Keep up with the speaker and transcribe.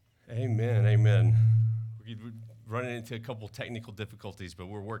Amen, amen. We're running into a couple technical difficulties, but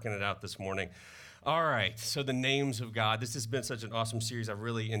we're working it out this morning. All right, so the names of God. This has been such an awesome series. I've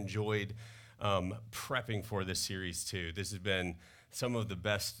really enjoyed prepping for this series too. This has been some of the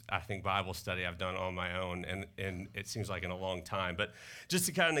best, I think, Bible study I've done on my own, and it seems like in a long time. But just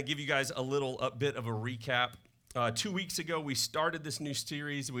to kind of give you guys a bit of a recap, 2 weeks ago, we started this new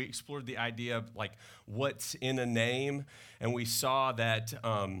series. We explored the idea of like what's in a name, and we saw that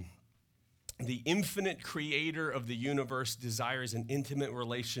the infinite creator of the universe desires an intimate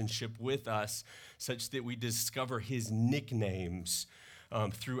relationship with us such that we discover his nicknames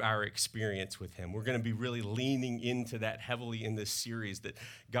through our experience with him. We're going to be really leaning into that heavily in this series, that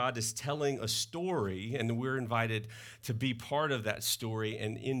God is telling a story, and we're invited to be part of that story.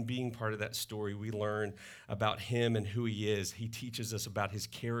 And in being part of that story, we learn about him and who he is. He teaches us about his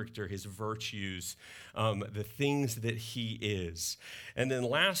character, his virtues, the things that he is. And then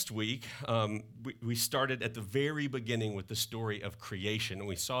last week, we started at the very beginning with the story of creation. And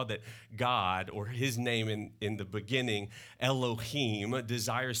we saw that God, or his name in the beginning, Elohim,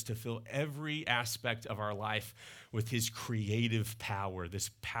 desires to fill every aspect of our life with his creative power, this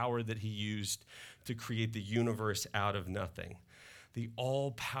power that he used to create the universe out of nothing. The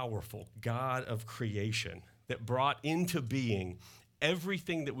all-powerful God of creation that brought into being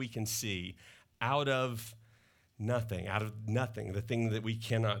everything that we can see out of nothing, the thing that we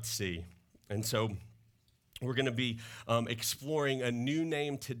cannot see. And so we're going to be exploring a new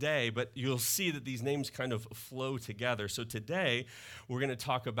name today, but you'll see that these names kind of flow together. So today, we're going to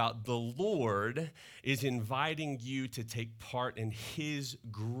talk about the Lord is inviting you to take part in his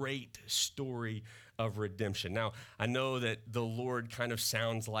great story of redemption. Now, I know that the Lord kind of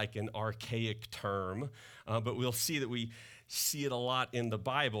sounds like an archaic term, but we'll see that we see it a lot in the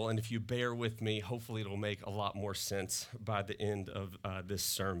Bible, and if you bear with me, hopefully it'll make a lot more sense by the end of this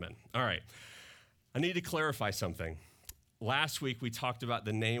sermon. All right. I need to clarify something. Last week, we talked about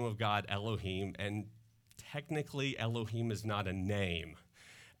the name of God, Elohim, and technically, Elohim is not a name.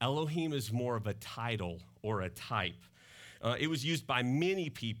 Elohim is more of a title or a type. It was used by many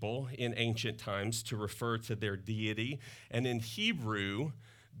people in ancient times to refer to their deity, and in Hebrew,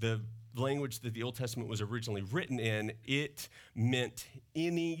 the language that the Old Testament was originally written in, it meant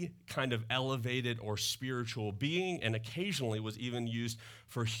any kind of elevated or spiritual being, and occasionally was even used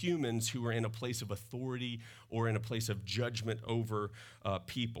for humans who were in a place of authority or in a place of judgment over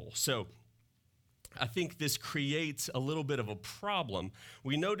people. So I think this creates a little bit of a problem.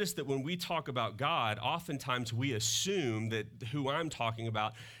 We notice that when we talk about God, oftentimes we assume that who I'm talking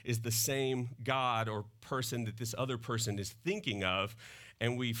about is the same God or person that this other person is thinking of,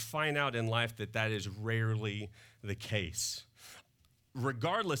 and we find out in life that that is rarely the case.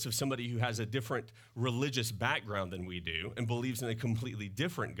 Regardless of somebody who has a different religious background than we do and believes in a completely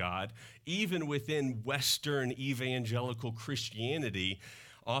different God, even within Western evangelical Christianity,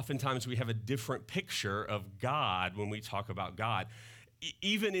 oftentimes we have a different picture of God when we talk about God.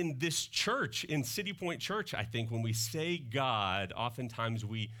 Even in this church, in City Point Church, I think when we say God, oftentimes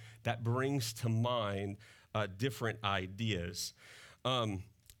that brings to mind different ideas. And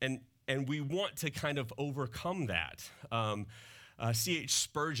we want to kind of overcome that. C.H.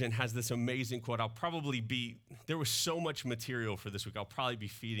 Spurgeon has this amazing quote. There was so much material for this week. I'll probably be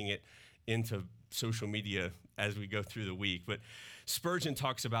feeding it into social media as we go through the week. But Spurgeon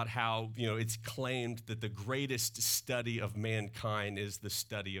talks about how, it's claimed that the greatest study of mankind is the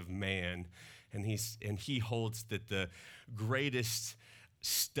study of man. And he holds that the greatest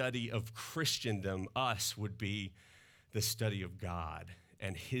study of Christendom, us, would be the study of God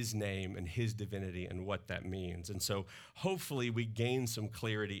and his name and his divinity and what that means. And so hopefully we gain some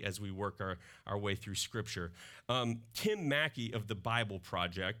clarity as we work our way through Scripture. Tim Mackey of the Bible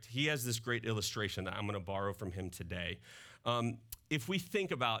Project, he has this great illustration that I'm going to borrow from him today. If we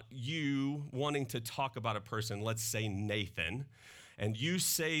think about you wanting to talk about a person, let's say Nathan, and you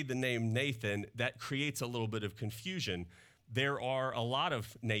say the name Nathan, that creates a little bit of confusion. There are a lot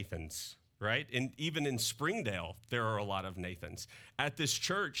of Nathans, right? And even in Springdale, there are a lot of Nathans. At this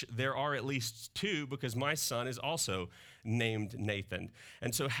church, there are at least two because my son is also named Nathan.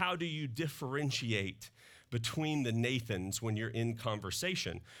 And so how do you differentiate between the Nathans when you're in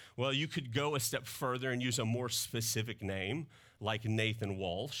conversation? Well, you could go a step further and use a more specific name like Nathan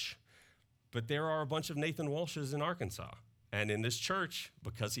Walsh, but there are a bunch of Nathan Walshes in Arkansas. And in this church,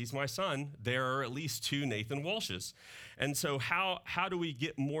 because he's my son, there are at least two Nathan Walshes. And so how do we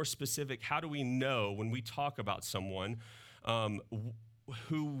get more specific? How do we know when we talk about someone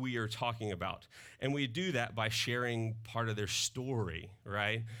who we are talking about. And we do that by sharing part of their story,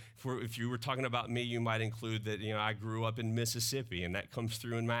 right? If you were talking about me, you might include that, I grew up in Mississippi, and that comes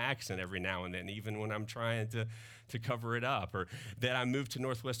through in my accent every now and then, even when I'm trying to cover it up, or that I moved to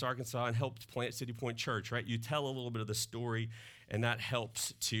Northwest Arkansas and helped plant City Point Church, right? You tell a little bit of the story, and that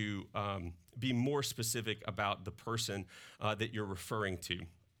helps to be more specific about the person that you're referring to.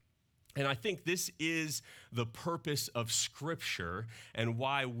 And I think this is the purpose of Scripture and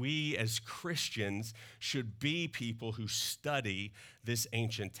why we as Christians should be people who study this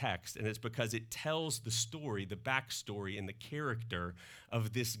ancient text. And it's because it tells the story, the backstory, and the character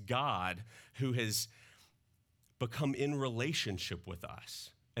of this God who has become in relationship with us.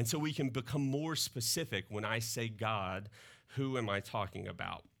 And so we can become more specific when I say God, who am I talking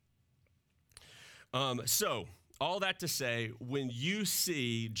about? All that to say, when you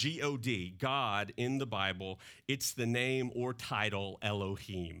see G-O-D, God, in the Bible, it's the name or title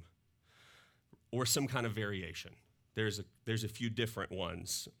Elohim, or some kind of variation. There's a few different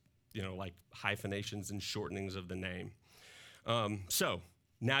ones, like hyphenations and shortenings of the name. So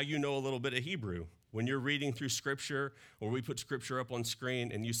now you know a little bit of Hebrew. When you're reading through Scripture, or we put Scripture up on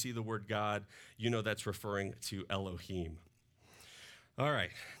screen and you see the word God, that's referring to Elohim. All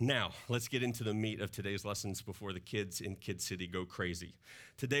right, now let's get into the meat of today's lessons before the kids in Kid City go crazy.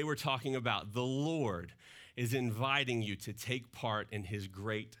 Today we're talking about the Lord is inviting you to take part in his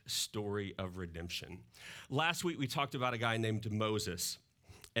great story of redemption. Last week we talked about a guy named Moses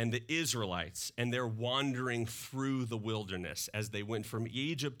and the Israelites, and they're wandering through the wilderness as they went from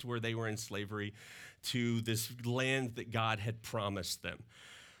Egypt, where they were in slavery, to this land that God had promised them.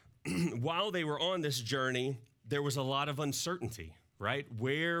 While they were on this journey, there was a lot of uncertainty. Right?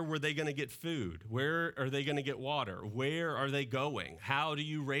 Where were they going to get food? Where are they going to get water? Where are they going? How do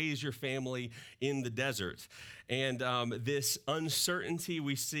you raise your family in the desert? And this uncertainty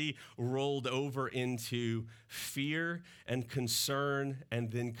we see rolled over into fear and concern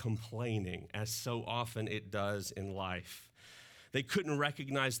and then complaining, as so often it does in life. They couldn't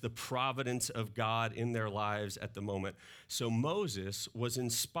recognize the providence of God in their lives at the moment. So Moses was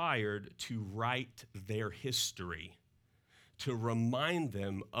inspired to write their history, to remind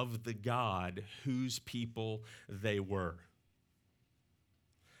them of the God whose people they were.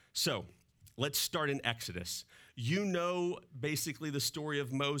 So let's start in Exodus. You know basically the story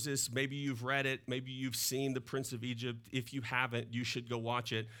of Moses. Maybe you've read it. Maybe you've seen The Prince of Egypt. If you haven't, you should go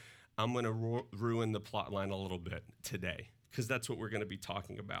watch it. I'm going to ruin the plot line a little bit today, because that's what we're going to be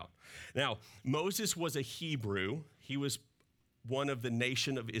talking about. Now, Moses was a Hebrew. He was one of the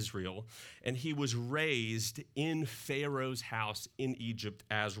nation of Israel, and he was raised in Pharaoh's house in Egypt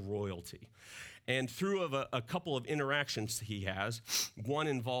as royalty. And through a couple of interactions he has, one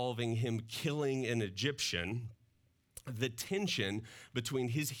involving him killing an Egyptian, the tension between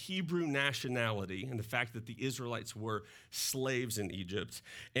his Hebrew nationality and the fact that the Israelites were slaves in Egypt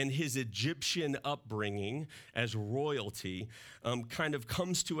and his Egyptian upbringing as royalty kind of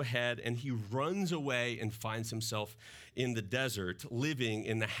comes to a head, and he runs away and finds himself in the desert, living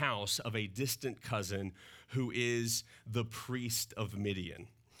in the house of a distant cousin who is the priest of Midian.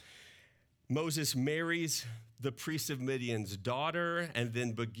 Moses marries the priest of Midian's daughter and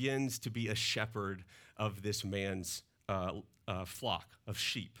then begins to be a shepherd of this man's flock of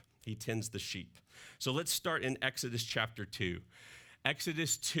sheep. He tends the sheep. So let's start in Exodus chapter 2.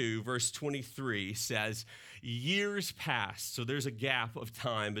 Exodus 2, verse 23 says, years passed. So there's a gap of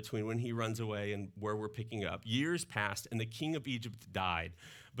time between when he runs away and where we're picking up. Years passed, and the king of Egypt died.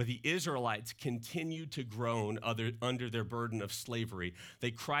 But the Israelites continued to groan under their burden of slavery.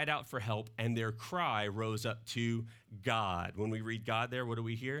 They cried out for help, and their cry rose up to God. When we read God there, what do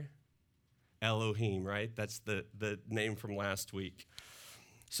we hear? Elohim, right? That's the name from last week.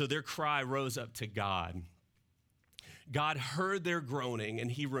 So their cry rose up to God. God heard their groaning,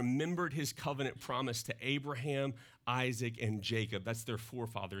 and he remembered his covenant promise to Abraham, Isaac, and Jacob. That's their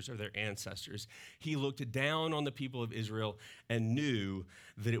forefathers or their ancestors. He looked down on the people of Israel and knew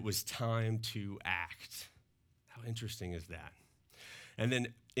that it was time to act. How interesting is that? And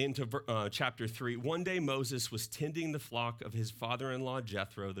then into chapter 3, one day Moses was tending the flock of his father-in-law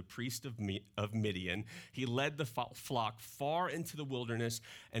Jethro, the priest of Midian. He led the flock far into the wilderness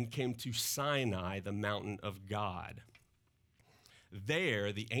and came to Sinai, the mountain of God.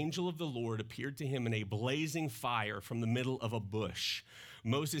 There, the angel of the Lord appeared to him in a blazing fire from the middle of a bush.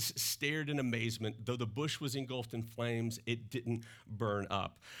 Moses stared in amazement. Though the bush was engulfed in flames, it didn't burn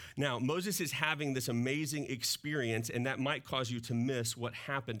up. Now, Moses is having this amazing experience, and that might cause you to miss what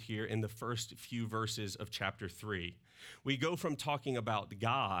happened here in the first few verses of chapter 3. We go from talking about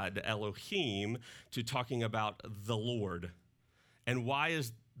God, Elohim, to talking about the Lord. And why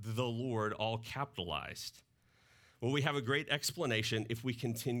is the Lord all capitalized? Well, we have a great explanation if we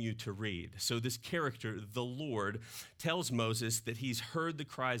continue to read. So this character, the Lord, tells Moses that he's heard the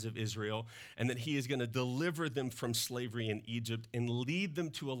cries of Israel and that he is going to deliver them from slavery in Egypt and lead them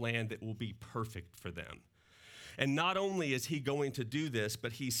to a land that will be perfect for them. And not only is he going to do this,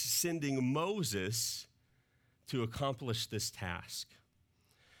 but he's sending Moses to accomplish this task.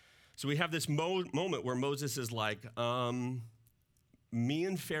 So we have this moment where Moses is like, me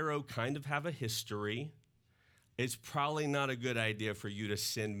and Pharaoh kind of have a history. It's probably not a good idea for you to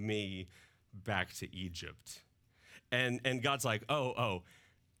send me back to Egypt. And God's like, oh,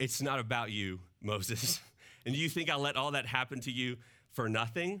 it's not about you, Moses. And you think I'll let all that happen to you for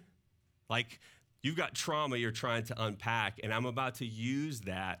nothing? Like, you've got trauma you're trying to unpack, and I'm about to use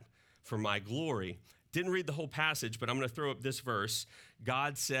that for my glory. Didn't read the whole passage, but I'm going to throw up this verse.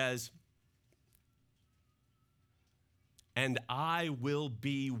 God says, and I will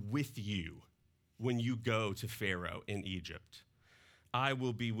be with you when you go to Pharaoh in Egypt. I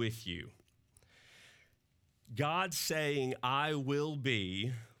will be with you. God saying, I will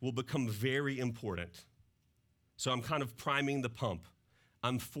become very important. So I'm kind of priming the pump.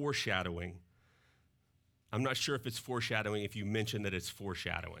 I'm foreshadowing. I'm not sure if it's foreshadowing if you mention that it's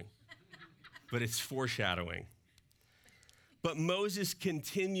foreshadowing, but it's foreshadowing. But Moses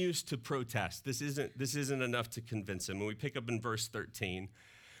continues to protest. This isn't enough to convince him. When we pick up in verse 13,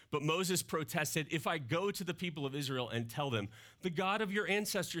 but Moses protested, if I go to the people of Israel and tell them, the God of your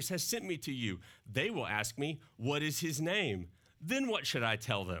ancestors has sent me to you, they will ask me, what is his name? Then what should I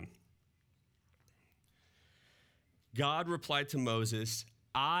tell them? God replied to Moses,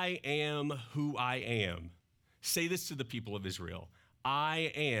 I am who I am. Say this to the people of Israel,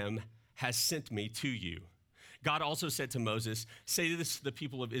 I am has sent me to you. God also said to Moses, say this to the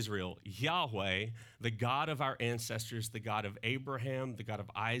people of Israel, Yahweh, the God of our ancestors, the God of Abraham, the God of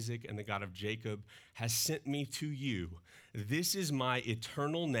Isaac, and the God of Jacob, has sent me to you. This is my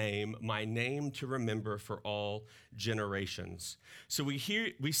eternal name, my name to remember for all generations. So we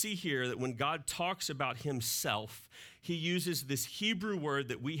see here that when God talks about himself, he uses this Hebrew word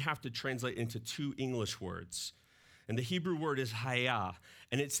that we have to translate into two English words. And the Hebrew word is hayah,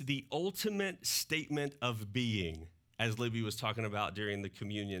 and it's the ultimate statement of being, as Libby was talking about during the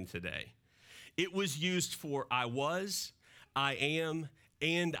communion today. It was used for I was, I am,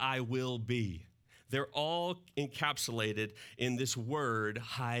 and I will be. They're all encapsulated in this word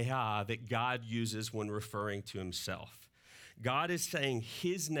hayah that God uses when referring to himself. God is saying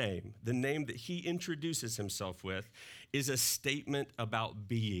his name, the name that he introduces himself with, is a statement about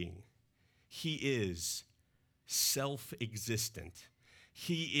being. He is self-existent.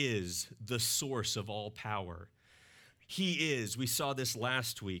 He is the source of all power. He is, we saw this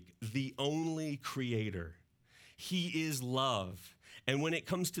last week, the only creator. He is love. And when it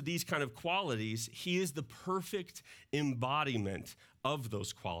comes to these kind of qualities, he is the perfect embodiment of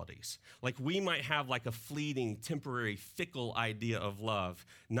those qualities. Like we might have like a fleeting, temporary, fickle idea of love.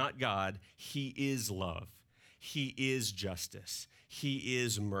 Not God. He is love. He is justice. He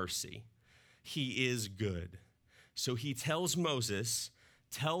is mercy. He is good. So he tells Moses,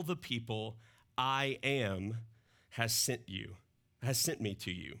 tell the people, I am has sent me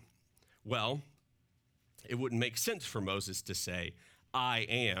to you. Well, it wouldn't make sense for Moses to say, I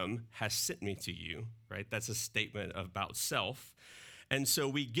am has sent me to you, right? That's a statement about self. And so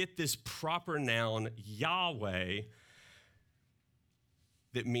we get this proper noun, Yahweh,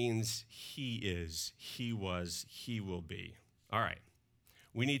 that means he is, he was, he will be. All right,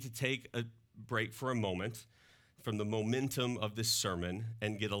 we need to take a break for a moment from the momentum of this sermon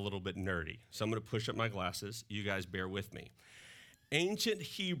and get a little bit nerdy. So I'm going to push up my glasses. You guys bear with me. Ancient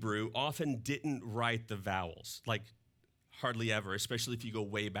Hebrew often didn't write the vowels, like hardly ever, especially if you go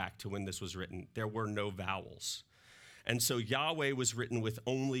way back to when this was written. There were no vowels. And so Yahweh was written with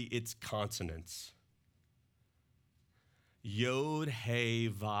only its consonants. Yod, He,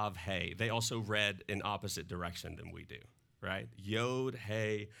 Vav, He. They also read in opposite direction than we do, right? Yod,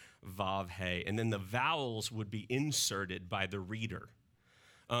 He, Vav, He. And then the vowels would be inserted by the reader.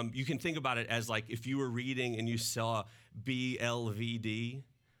 You can think about it as like if you were reading and you saw BLVD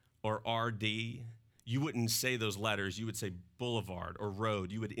or RD, you wouldn't say those letters. You would say boulevard or road.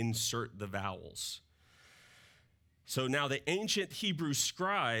 You would insert the vowels. So now the ancient Hebrew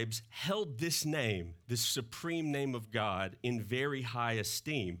scribes held this name, this supreme name of God, in very high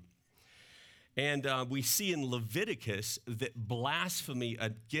esteem. And we see in Leviticus that blasphemy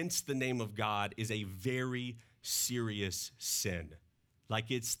against the name of God is a very serious sin. Like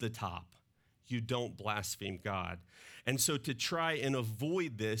it's the top. You don't blaspheme God. And so to try and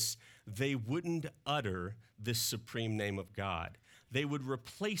avoid this, they wouldn't utter this supreme name of God. they would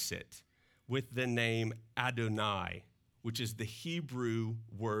replace it with the name Adonai, which is the Hebrew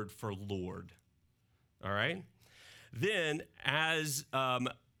word for Lord. All right? Then, as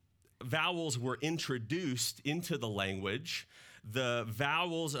vowels were introduced into the language, the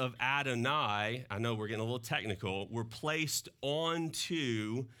vowels of Adonai, I know we're getting a little technical, were placed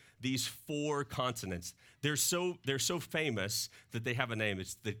onto these four consonants. They're so famous that they have a name.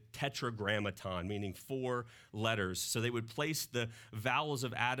 It's the tetragrammaton, meaning four letters. So they would place the vowels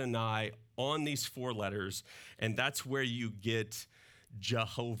of Adonai on these four letters, and that's where you get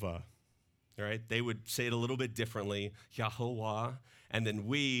Jehovah. All right? They would say it a little bit differently, Yahovah, and then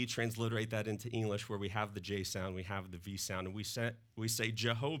we transliterate that into English where we have the J sound, we have the V sound, and we say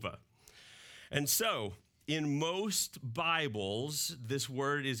Jehovah. And so, in most Bibles, this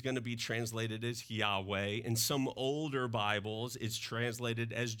word is going to be translated as Yahweh. In some older Bibles, it's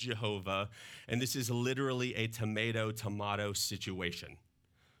translated as Jehovah, and this is literally a tomato situation.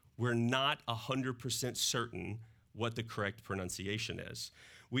 We're not 100% certain what the correct pronunciation is.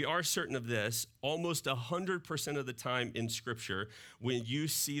 We are certain of this: almost 100% of the time in Scripture, when you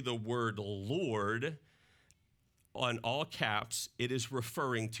see the word Lord on all caps, it is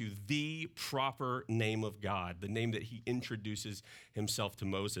referring to the proper name of God, the name that he introduces himself to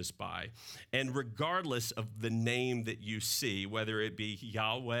Moses by. And regardless of the name that you see, whether it be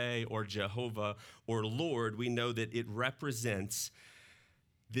Yahweh or Jehovah or Lord, we know that it represents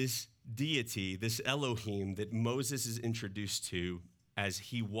this deity, this Elohim that Moses is introduced to as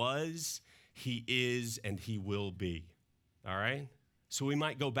he was, he is, and he will be. All right? So we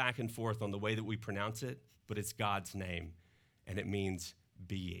might go back and forth on the way that we pronounce it, but it's God's name, and it means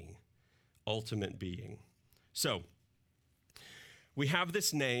being, ultimate being. So we have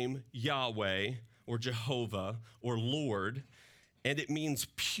this name, Yahweh, or Jehovah, or Lord, and it means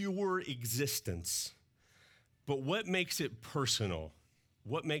pure existence. But what makes it personal?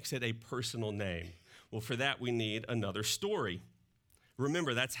 What makes it a personal name? Well, for that, we need another story.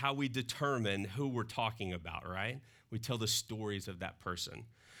 Remember, that's how we determine who we're talking about, right? We tell the stories of that person.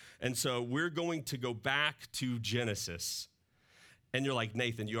 And so we're going to go back to Genesis. And you're like,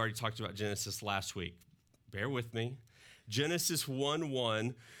 Nathan, you already talked about Genesis last week. Bear with me. Genesis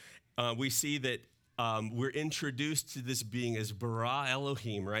 1:1, we see that we're introduced to this being as Bara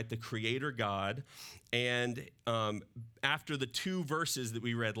Elohim, right? The creator God. And after the 2 verses that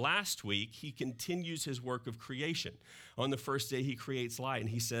we read last week, he continues his work of creation. On the first day, he creates light, and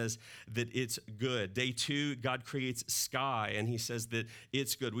he says that it's good. Day 2, God creates sky, and he says that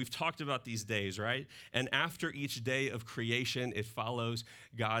it's good. We've talked about these days, right? And after each day of creation, it follows,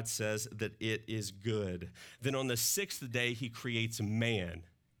 God says that it is good. Then on the 6th day, he creates man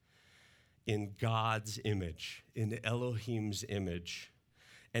in God's image, in Elohim's image.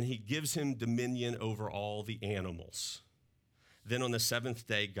 And he gives him dominion over all the animals. Then on the 7th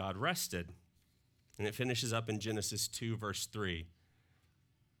day, God rested. And it finishes up in Genesis 2, verse 3.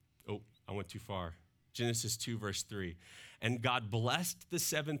 Oh, I went too far. Genesis 2, verse 3. And God blessed the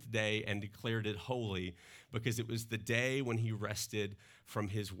 7th day and declared it holy, because it was the day when he rested from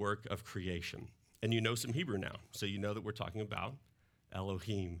his work of creation. And you know some Hebrew now, so you know that we're talking about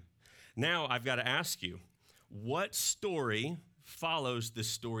Elohim. Now I've got to ask you, what story follows the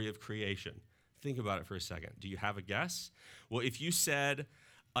story of creation? Think about it for a second. Do you have a guess? Well, if you said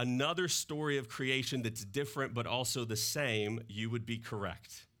another story of creation that's different but also the same, you would be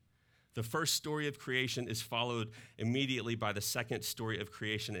correct. The first story of creation is followed immediately by the second story of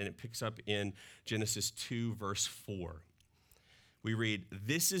creation, and it picks up in Genesis 2, verse 4. We read,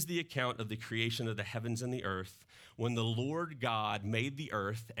 "This is the account of the creation of the heavens and the earth. When the Lord God made the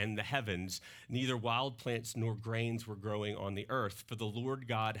earth and the heavens, neither wild plants nor grains were growing on the earth, for the Lord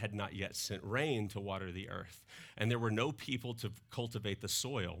God had not yet sent rain to water the earth, and there were no people to cultivate the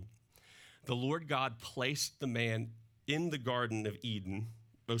soil. The Lord God placed the man in the Garden of Eden."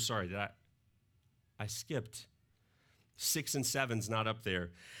 Oh, sorry, I skipped. 6 and 7's not up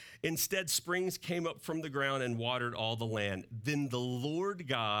there. "Instead, springs came up from the ground and watered all the land. Then the Lord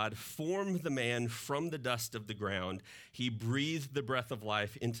God formed the man from the dust of the ground. He breathed the breath of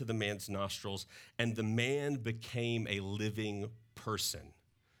life into the man's nostrils, and the man became a living person."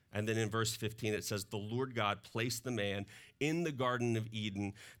 And then in verse 15, it says, "The Lord God placed the man in the Garden of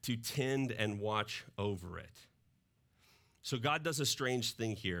Eden to tend and watch over it." So God does a strange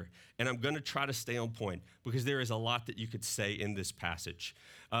thing here, and I'm going to try to stay on point because there is a lot that you could say in this passage.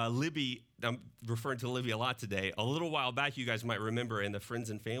 Libby, I'm referring to Libby a lot today. A little while back, you guys might remember in the Friends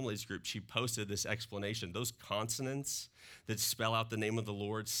and Families group, she posted this explanation. Those consonants that spell out the name of the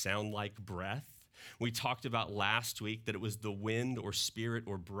Lord sound like breath. We talked about last week that it was the wind or spirit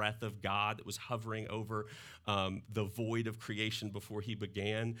or breath of God that was hovering over the void of creation before he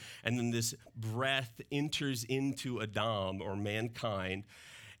began. And then this breath enters into Adam or mankind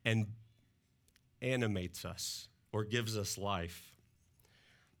and animates us or gives us life.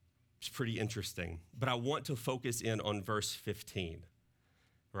 It's pretty interesting. But I want to focus in on verse 15,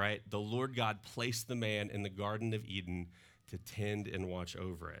 right? The Lord God placed the man in the Garden of Eden to tend and watch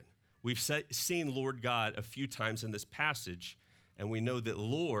over it. We've seen Lord God a few times in this passage, and we know that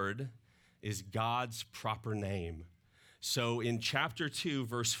Lord is God's proper name. So in chapter 2,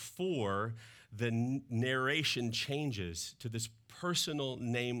 verse 4, the narration changes to this personal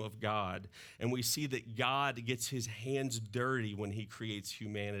name of God, and we see that God gets his hands dirty when he creates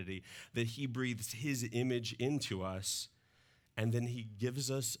humanity, that he breathes his image into us, and then he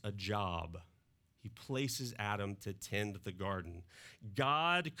gives us a job. He places Adam to tend the garden.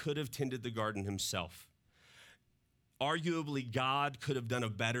 God could have tended the garden himself. Arguably, God could have done a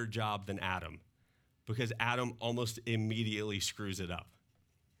better job than Adam because Adam almost immediately screws it up.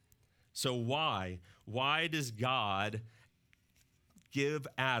 So why? Why does God give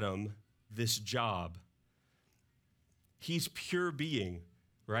Adam this job? He's pure being,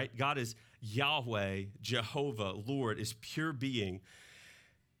 right? God is Yahweh, Jehovah, Lord, is pure being.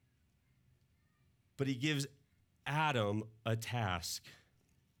 But he gives Adam a task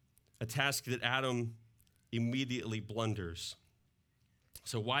that Adam immediately blunders.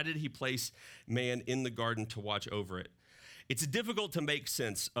 So why did he place man in the garden to watch over it? It's difficult to make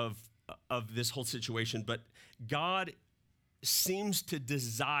sense of this whole situation, but God seems to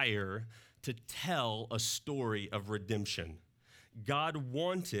desire to tell a story of redemption. God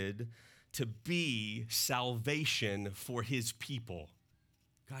wanted to be salvation for his people.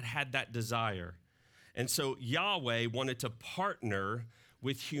 God had that desire. And so Yahweh wanted to partner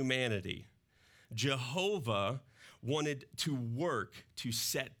with humanity. Jehovah wanted to work to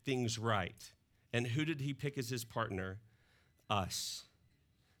set things right. And who did he pick as his partner? Us.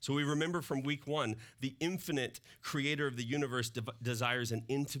 So we remember from week 1, the infinite creator of the universe desires an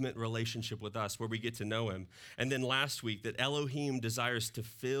intimate relationship with us where we get to know him. And then last week, that Elohim desires to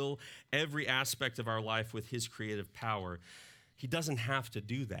fill every aspect of our life with his creative power. He doesn't have to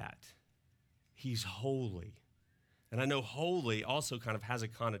do that. He's holy. And I know holy also kind of has a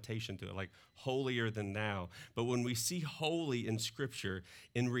connotation to it, like holier than thou. But when we see holy in Scripture,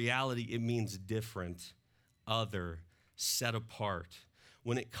 in reality, it means different, other, set apart.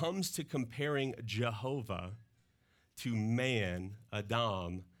 When it comes to comparing Jehovah to man,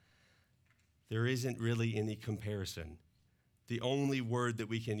 Adam, there isn't really any comparison. The only word that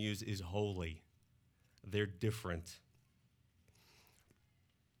we can use is holy. They're different.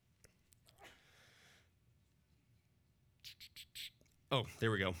 Oh,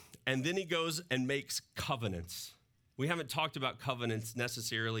 there we go. And then he goes and makes covenants. We haven't talked about covenants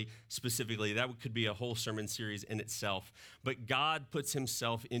necessarily, specifically. That could be a whole sermon series in itself. But God puts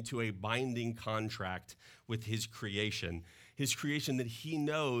himself into a binding contract with his creation that he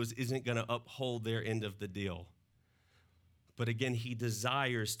knows isn't going to uphold their end of the deal. But again, he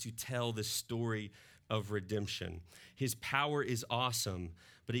desires to tell the story of redemption. His power is awesome,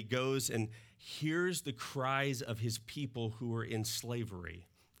 but he goes and hears the cries of his people who are in slavery.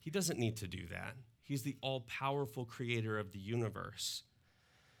 He doesn't need to do that. He's the all-powerful creator of the universe.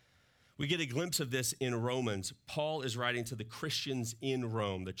 We get a glimpse of this in Romans. Paul is writing to the Christians in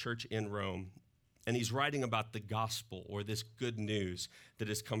Rome, the church in Rome, and he's writing about the gospel or this good news that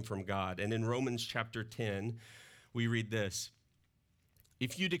has come from God. And in Romans chapter 10, we read this: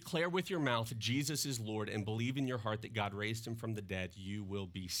 if you declare with your mouth Jesus is Lord and believe in your heart that God raised him from the dead, you will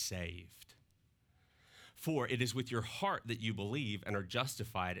be saved. For it is with your heart that you believe and are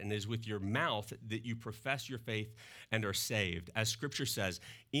justified, and it is with your mouth that you profess your faith and are saved. As Scripture says,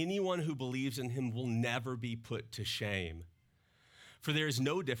 anyone who believes in him will never be put to shame. For there is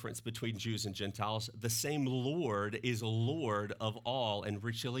no difference between Jews and Gentiles. The same Lord is Lord of all and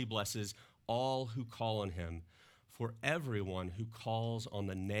richly blesses all who call on him. For everyone who calls on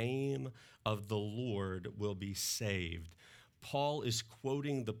the name of the Lord will be saved. Paul is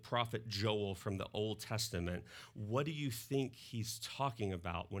quoting the prophet Joel from the Old Testament. What do you think he's talking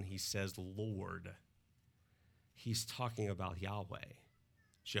about when he says Lord? He's talking about Yahweh,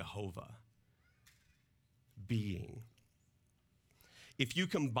 Jehovah, being. If you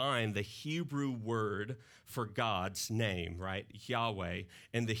combine the Hebrew word for God's name, right, Yahweh,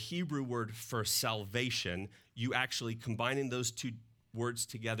 and the Hebrew word for salvation, you actually, combining those two words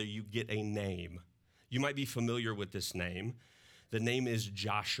together, you get a name. You might be familiar with this name. The name is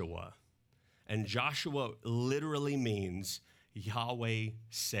Joshua. And Joshua literally means Yahweh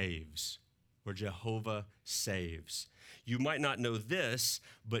saves. or Jehovah saves. You might not know this,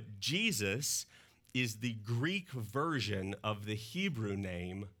 but Jesus is the Greek version of the Hebrew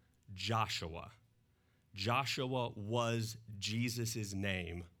name Joshua. Joshua was Jesus'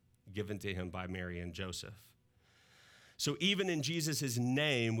 name given to him by Mary and Joseph. So even in Jesus'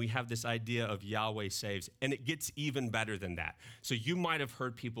 name, we have this idea of Yahweh saves, and it gets even better than that. So you might have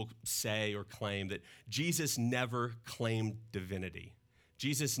heard people say or claim that Jesus never claimed divinity.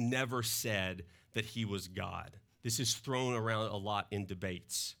 Jesus never said that he was God. This is thrown around a lot in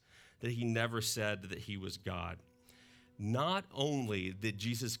debates, that he never said that he was God. Not only did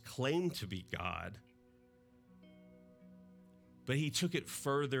Jesus claim to be God, but he took it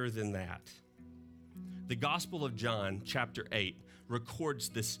further than that. The Gospel of John, chapter 8, records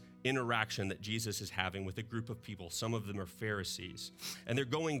this interaction that Jesus is having with a group of people. Some of them are Pharisees, and they're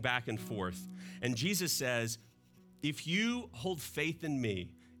going back and forth. And Jesus says, if you hold faith in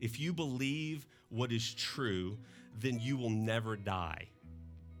me, if you believe what is true, then you will never die.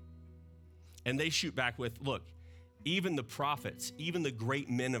 And they shoot back with, look, even the prophets, even the great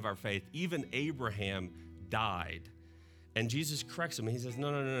men of our faith, even Abraham died. And Jesus corrects them, and he says,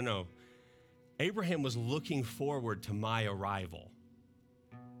 no. Abraham was looking forward to my arrival.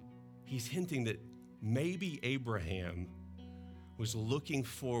 He's hinting that maybe Abraham was looking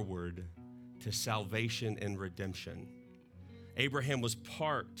forward to salvation and redemption. Abraham was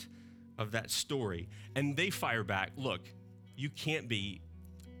part of that story. And they fire back, look, you can't be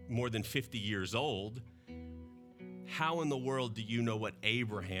more than 50 years old. How in the world do you know what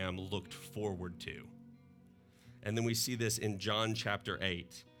Abraham looked forward to? And then we see this in John chapter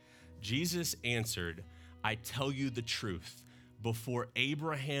 8. Jesus answered, I tell you the truth, before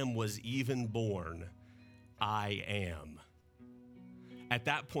Abraham was even born, I am. At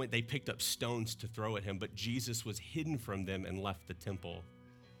that point, they picked up stones to throw at him, but Jesus was hidden from them and left the temple.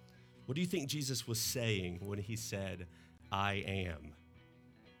 What do you think Jesus was saying when he said, I am?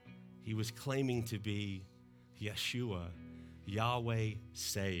 He was claiming to be Yeshua, Yahweh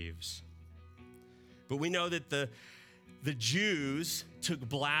saves. But we know that the Jews took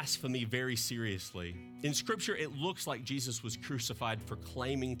blasphemy very seriously. In Scripture, it looks like Jesus was crucified for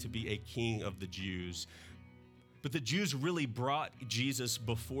claiming to be a king of the Jews. But the Jews really brought Jesus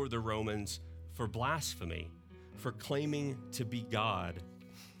before the Romans for blasphemy, for claiming to be God.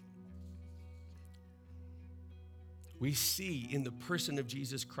 We see in the person of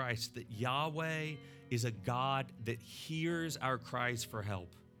Jesus Christ that Yahweh is a God that hears our cries for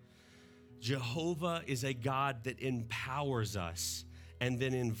help. Jehovah is a God that empowers us and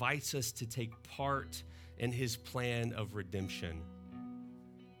then invites us to take part in his plan of redemption.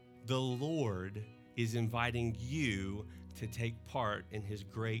 The Lord is inviting you to take part in his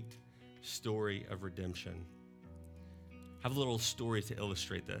great story of redemption. I have a little story to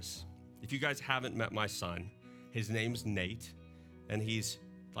illustrate this. If you guys haven't met my son, his name's Nate, and he's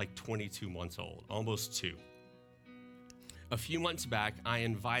like 22 months old, almost 2. A few months back, I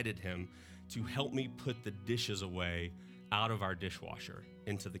invited him to help me put the dishes away out of our dishwasher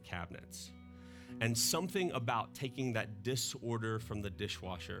into the cabinets. And something about taking that disorder from the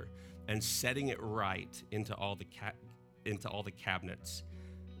dishwasher and setting it right into all the cabinets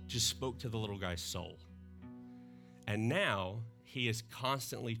just spoke to the little guy's soul. And now he is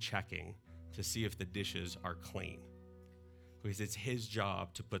constantly checking to see if the dishes are clean, because it's his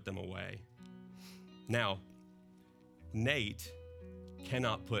job to put them away. Now, Nate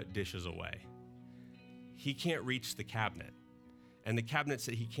cannot put dishes away. He can't reach the cabinet, and the cabinets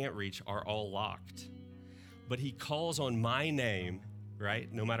that he can't reach are all locked. But he calls on my name,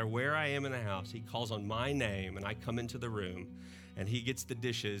 right? No matter where I am in the house, he calls on my name, and I come into the room, and he gets the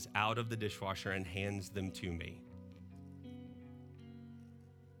dishes out of the dishwasher and hands them to me.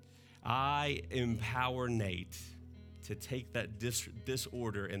 I empower Nate to take that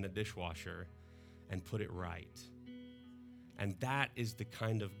disorder in the dishwasher and put it right. And that is the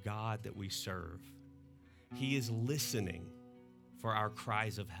kind of God that we serve. He is listening for our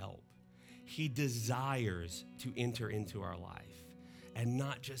cries of help. He desires to enter into our life. And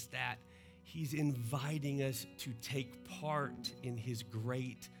not just that, he's inviting us to take part in his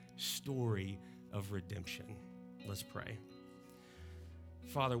great story of redemption. Let's pray.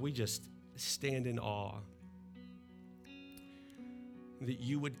 Father, we just stand in awe that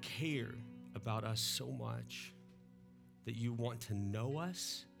you would care about us so much, that you want to know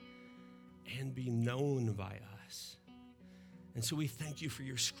us and be known by us. And so we thank you for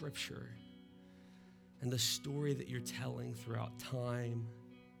your scripture and the story that you're telling throughout time.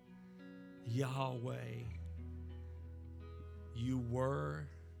 Yahweh, you were,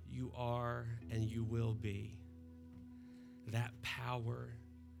 you are, and you will be. That power,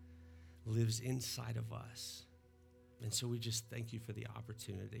 lives inside of us. And so we just thank you for the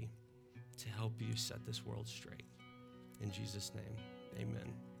opportunity to help you set this world straight. In Jesus' name,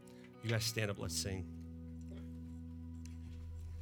 amen. You guys stand up, let's sing.